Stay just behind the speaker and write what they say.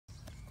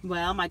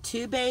Well, my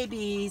two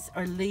babies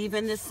are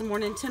leaving this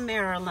morning to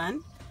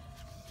Maryland.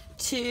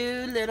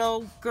 Two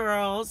little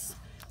girls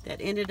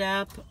that ended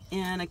up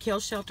in a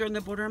kill shelter in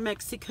the border of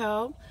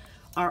Mexico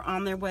are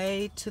on their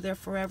way to their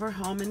forever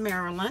home in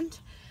Maryland.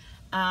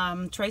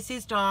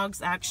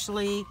 Tracysdogs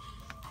actually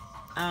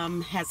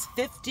has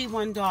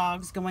 51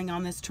 dogs going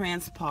on this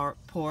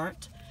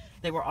transport.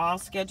 They were all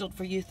scheduled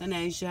for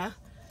euthanasia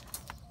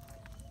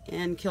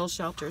in kill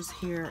shelters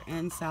here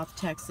in South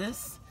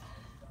Texas.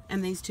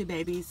 And these two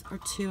babies are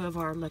two of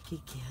our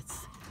lucky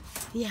kids.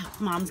 Yeah,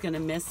 Mom's gonna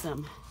miss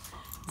them.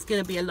 It's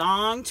gonna be a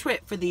long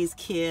trip for these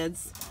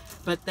kids,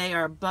 but they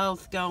are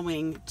both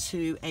going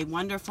to a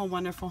wonderful,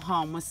 wonderful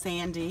home with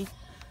Sandy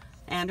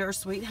and her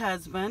sweet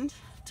husband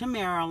to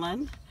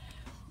Maryland.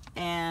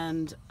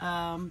 And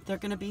they're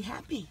gonna be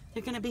happy.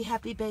 They're gonna be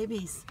happy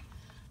babies.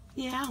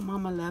 Yeah,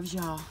 Mama loves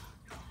y'all.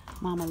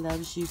 Mama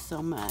loves you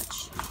so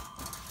much.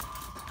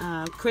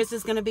 Chris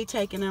is gonna be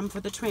taking them for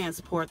the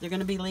transport. They're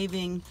gonna be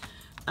leaving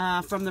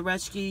from the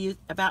rescue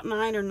about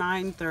 9 or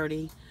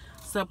 9:30.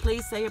 So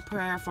please say a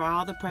prayer for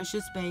all the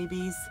precious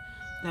babies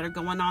that are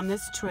going on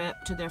this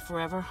trip to their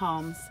forever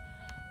homes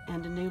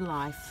and a new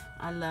life.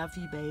 I love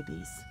you,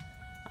 babies.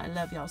 I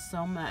love y'all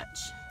so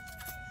much.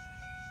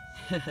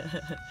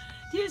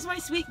 Here's my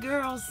sweet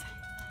girls.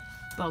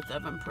 Both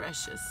of them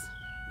precious.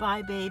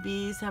 Bye,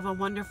 babies. Have a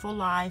wonderful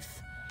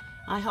life.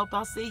 I hope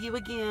I'll see you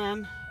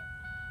again.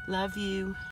 Love you.